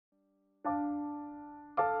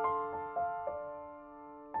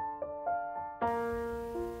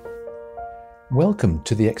Welcome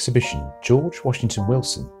to the exhibition George Washington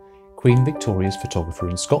Wilson, Queen Victoria's Photographer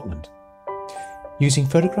in Scotland. Using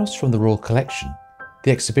photographs from the Royal Collection,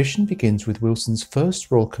 the exhibition begins with Wilson's first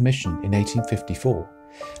Royal Commission in 1854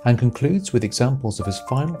 and concludes with examples of his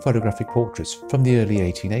final photographic portraits from the early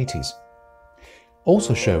 1880s.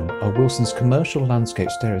 Also shown are Wilson's commercial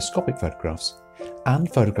landscape stereoscopic photographs and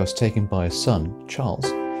photographs taken by his son, Charles,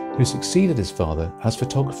 who succeeded his father as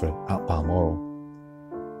photographer at Balmoral.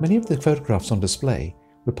 Many of the photographs on display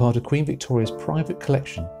were part of Queen Victoria's private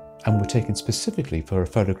collection and were taken specifically for her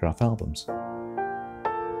photograph albums.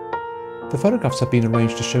 The photographs have been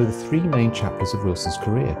arranged to show the three main chapters of Wilson's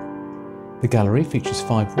career. The gallery features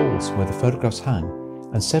 5 walls where the photographs hang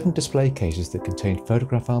and 7 display cases that contain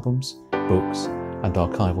photograph albums, books and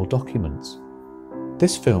archival documents.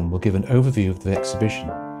 This film will give an overview of the exhibition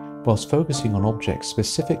whilst focusing on objects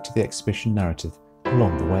specific to the exhibition narrative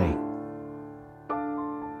along the way.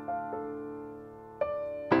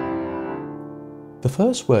 The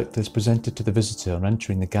first work that is presented to the visitor on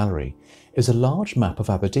entering the gallery is a large map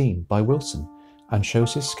of Aberdeen by Wilson and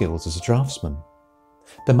shows his skills as a draftsman.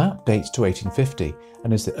 The map dates to 1850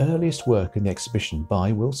 and is the earliest work in the exhibition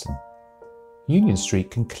by Wilson. Union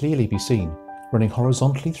Street can clearly be seen, running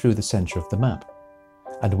horizontally through the centre of the map,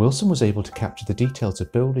 and Wilson was able to capture the details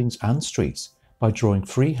of buildings and streets by drawing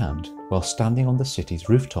freehand while standing on the city's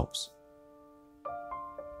rooftops.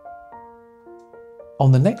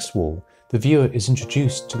 On the next wall, the viewer is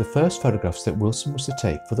introduced to the first photographs that Wilson was to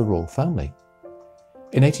take for the royal family.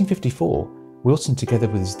 In 1854, Wilson, together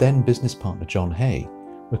with his then business partner John Hay,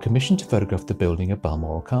 were commissioned to photograph the building of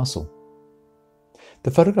Balmoral Castle. The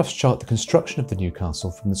photographs chart the construction of the new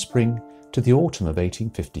castle from the spring to the autumn of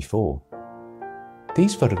 1854.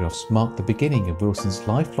 These photographs mark the beginning of Wilson's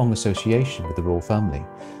lifelong association with the royal family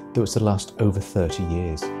that was to last over 30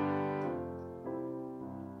 years.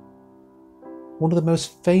 One of the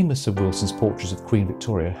most famous of Wilson's portraits of Queen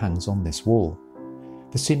Victoria hangs on this wall.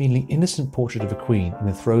 The seemingly innocent portrait of a queen in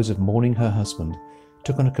the throes of mourning her husband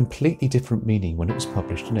took on a completely different meaning when it was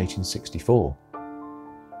published in 1864.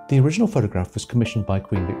 The original photograph was commissioned by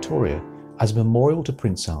Queen Victoria as a memorial to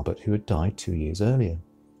Prince Albert, who had died 2 years earlier.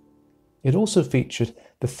 It also featured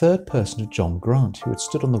the third person of John Grant, who had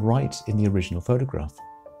stood on the right in the original photograph.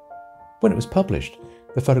 When it was published,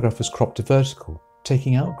 the photograph was cropped to vertical,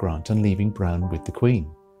 taking out Grant and leaving Brown with the Queen.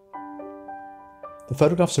 The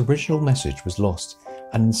photograph's original message was lost,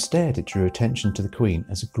 and instead it drew attention to the Queen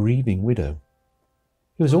as a grieving widow.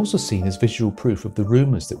 It was also seen as visual proof of the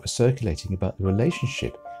rumours that were circulating about the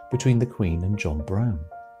relationship between the Queen and John Brown.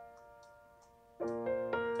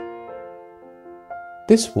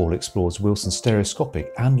 This wall explores Wilson's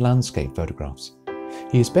stereoscopic and landscape photographs.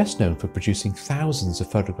 He is best known for producing thousands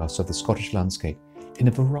of photographs of the Scottish landscape in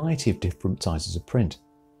a variety of different sizes of print.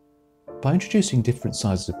 By introducing different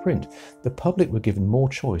sizes of print, the public were given more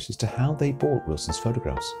choice as to how they bought Wilson's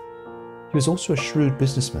photographs. He was also a shrewd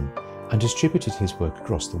businessman and distributed his work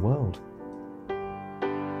across the world.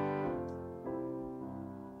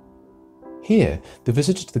 Here, the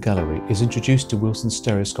visitor to the gallery is introduced to Wilson's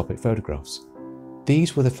stereoscopic photographs.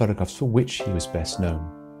 These were the photographs for which he was best known.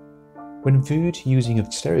 When viewed using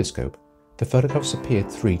a stereoscope, the photographs appeared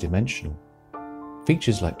three-dimensional.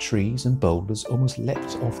 Features like trees and boulders almost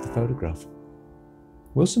leapt off the photograph.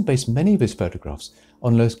 Wilson based many of his photographs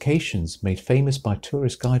on locations made famous by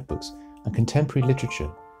tourist guidebooks and contemporary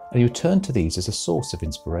literature, and he returned to these as a source of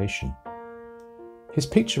inspiration. His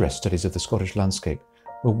picturesque studies of the Scottish landscape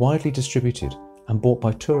were widely distributed and bought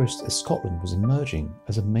by tourists as Scotland was emerging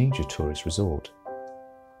as a major tourist resort.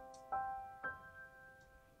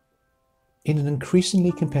 In an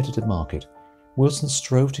increasingly competitive market, Wilson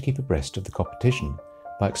strove to keep abreast of the competition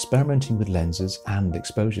by experimenting with lenses and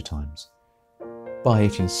exposure times. By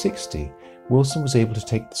 1860, Wilson was able to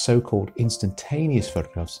take the so-called instantaneous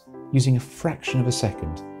photographs using a fraction of a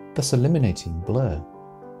second, thus eliminating blur.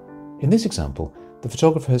 In this example, the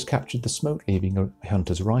photographer has captured the smoke leaving a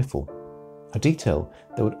hunter's rifle, a detail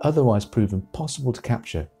that would otherwise prove impossible to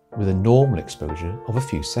capture with a normal exposure of a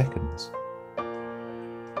few seconds.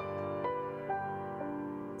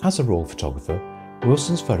 As a royal photographer,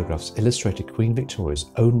 Wilson's photographs illustrated Queen Victoria's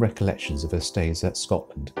own recollections of her stays at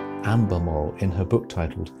Scotland and Balmoral in her book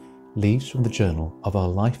titled Leaves from the Journal of Our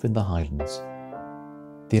Life in the Highlands.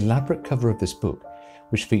 The elaborate cover of this book,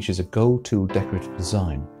 which features a gold tool decorative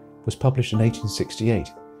design, was published in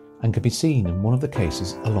 1868 and can be seen in one of the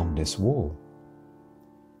cases along this wall.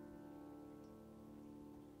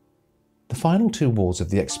 The final 2 walls of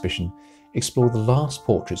the exhibition explore the last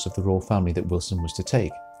portraits of the royal family that Wilson was to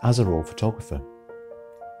take as a royal photographer.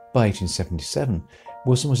 By 1877,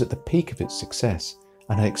 Wilson was at the peak of its success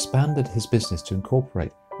and had expanded his business to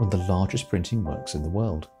incorporate one of the largest printing works in the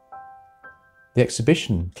world. The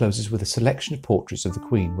exhibition closes with a selection of portraits of the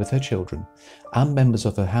Queen with her children and members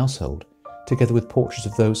of her household, together with portraits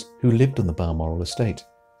of those who lived on the Balmoral estate.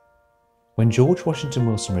 When George Washington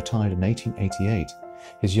Wilson retired in 1888,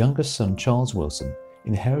 his youngest son Charles Wilson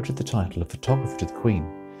inherited the title of photographer to the Queen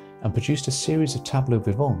and produced a series of tableaux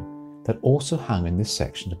vivants that also hang in this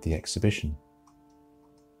section of the exhibition.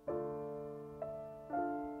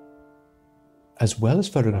 As well as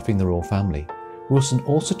photographing the royal family, Wilson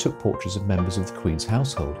also took portraits of members of the Queen's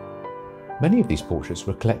household. Many of these portraits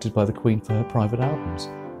were collected by the Queen for her private albums,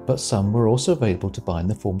 but some were also available to buy in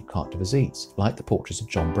the form of carte de visites, like the portraits of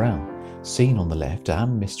John Brown, seen on the left,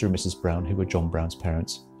 and Mr. and Mrs. Brown, who were John Brown's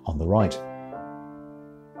parents, on the right.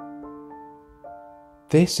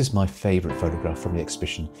 This is my favourite photograph from the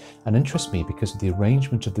exhibition and interests me because of the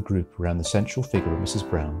arrangement of the group around the central figure of Mrs.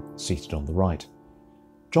 Brown, seated on the right.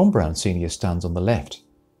 John Brown Sr. stands on the left.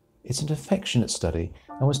 It's an affectionate study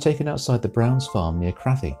and was taken outside the Browns' farm near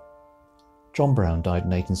Crathy. John Brown died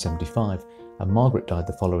in 1875 and Margaret died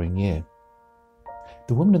the following year.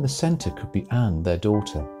 The woman in the centre could be Anne, their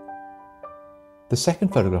daughter. The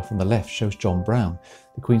second photograph on the left shows John Brown,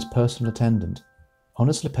 the Queen's personal attendant. On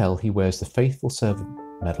his lapel he wears the Faithful Servant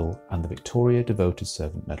Medal and the Victoria Devoted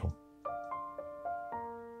Servant Medal.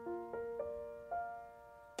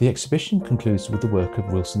 The exhibition concludes with the work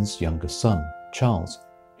of Wilson's youngest son, Charles,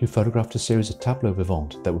 who photographed a series of tableaux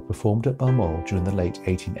vivants that were performed at Balmoral during the late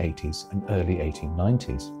 1880s and early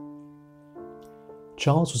 1890s.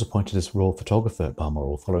 Charles was appointed as royal photographer at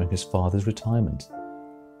Balmoral following his father's retirement.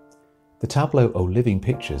 The tableau or living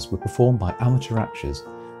pictures were performed by amateur actors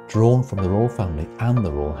drawn from the royal family and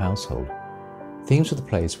the royal household. Themes of the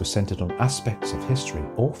plays were centred on aspects of history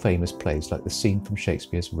or famous plays like the scene from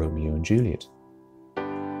Shakespeare's Romeo and Juliet.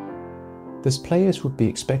 The players would be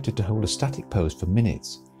expected to hold a static pose for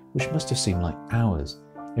minutes, which must have seemed like hours,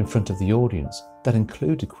 in front of the audience that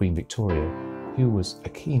included Queen Victoria, who was a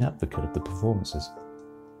keen advocate of the performances.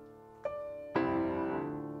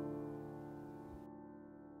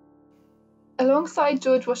 Alongside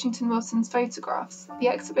George Washington Wilson's photographs, the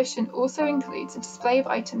exhibition also includes a display of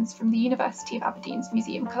items from the University of Aberdeen's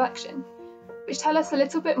museum collection, which tell us a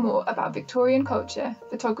little bit more about Victorian culture,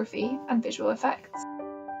 photography, and visual effects.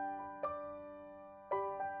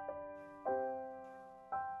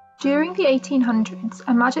 During the 1800s,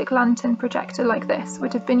 a magic lantern projector like this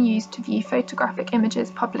would have been used to view photographic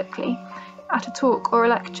images publicly, at a talk or a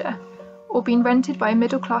lecture, or been rented by a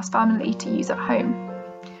middle-class family to use at home.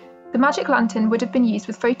 The magic lantern would have been used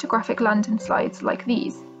with photographic lantern slides like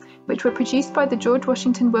these, which were produced by the George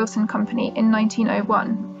Washington Wilson Company in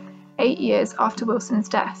 1901, 8 years after Wilson's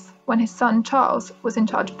death, when his son Charles was in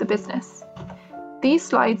charge of the business. These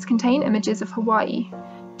slides contain images of Hawaii.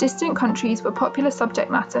 Distant countries were popular subject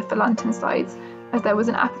matter for lantern slides, as there was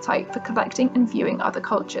an appetite for collecting and viewing other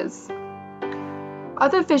cultures.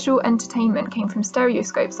 Other visual entertainment came from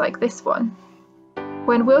stereoscopes like this one.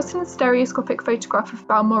 When Wilson's stereoscopic photograph of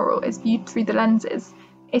Balmoral is viewed through the lenses,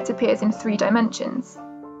 it appears in 3 dimensions.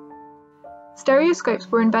 Stereoscopes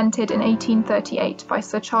were invented in 1838 by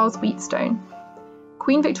Sir Charles Wheatstone.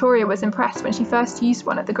 Queen Victoria was impressed when she first used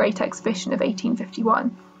one at the Great Exhibition of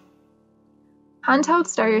 1851. Handheld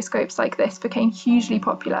stereoscopes like this became hugely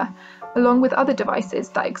popular, along with other devices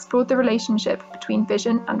that explored the relationship between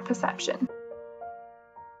vision and perception.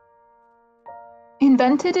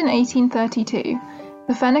 Invented in 1832,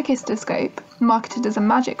 the phenakistoscope, marketed as a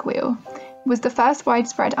magic wheel, was the first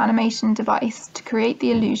widespread animation device to create the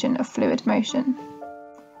illusion of fluid motion.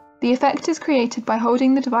 The effect is created by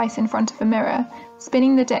holding the device in front of a mirror,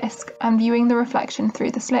 spinning the disc, and viewing the reflection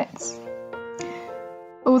through the slits.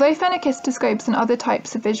 Although phenakistoscopes and other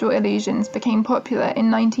types of visual illusions became popular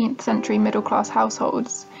in 19th century middle-class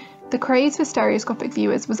households, the craze for stereoscopic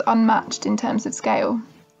viewers was unmatched in terms of scale.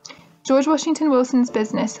 George Washington Wilson's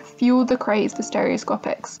business fueled the craze for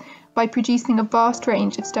stereoscopics by producing a vast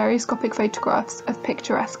range of stereoscopic photographs of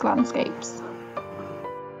picturesque landscapes.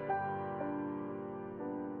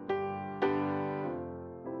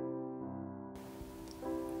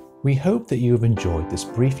 We hope that you have enjoyed this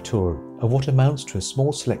brief tour of what amounts to a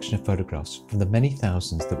small selection of photographs from the many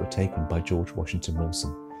thousands that were taken by George Washington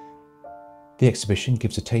Wilson. The exhibition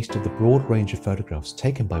gives a taste of the broad range of photographs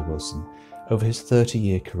taken by Wilson over his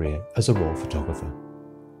 30-year career as a royal photographer.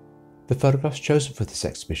 The photographs chosen for this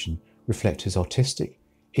exhibition reflect his artistic,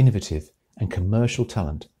 innovative and commercial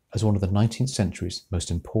talent as one of the 19th century's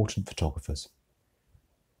most important photographers.